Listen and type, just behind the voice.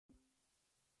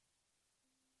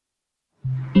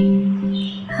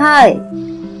Hi,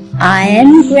 I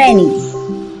am Granny.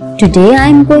 Today I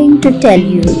am going to tell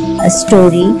you a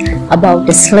story about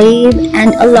a slave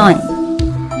and a lion.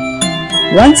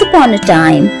 Once upon a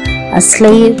time, a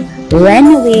slave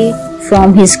ran away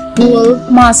from his cruel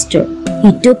master.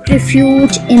 He took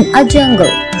refuge in a jungle.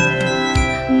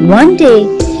 One day,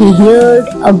 he heard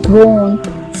a groan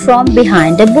from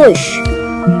behind a bush.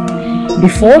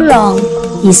 Before long,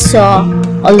 he saw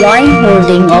a lion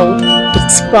holding out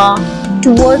its paw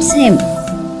towards him.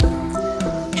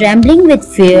 Trembling with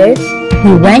fear,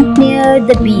 he went near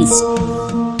the beast.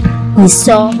 He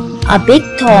saw a big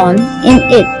thorn in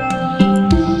it.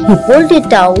 He pulled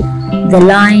it out. The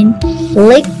lion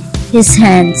licked his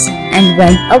hands and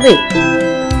went away.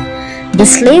 The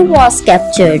slave was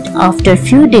captured after a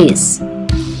few days.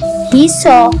 He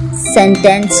saw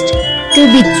sentenced to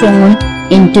be thrown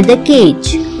into the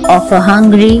cage of a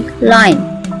hungry lion.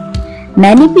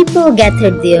 Many people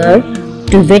gathered there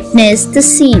to witness the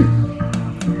scene,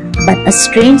 but a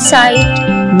strange sight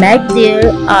met their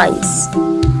eyes.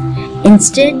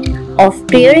 Instead of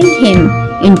tearing him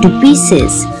into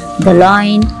pieces, the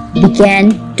lion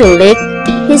began to lick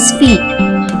his feet.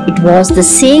 It was the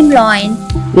same lion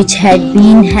which had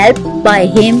been helped by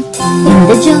him in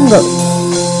the jungle.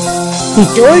 He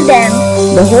told them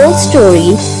the whole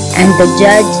story and the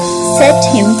judge set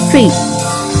him free.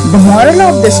 The moral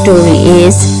of the story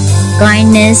is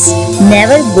kindness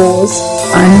never goes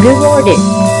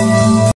unrewarded.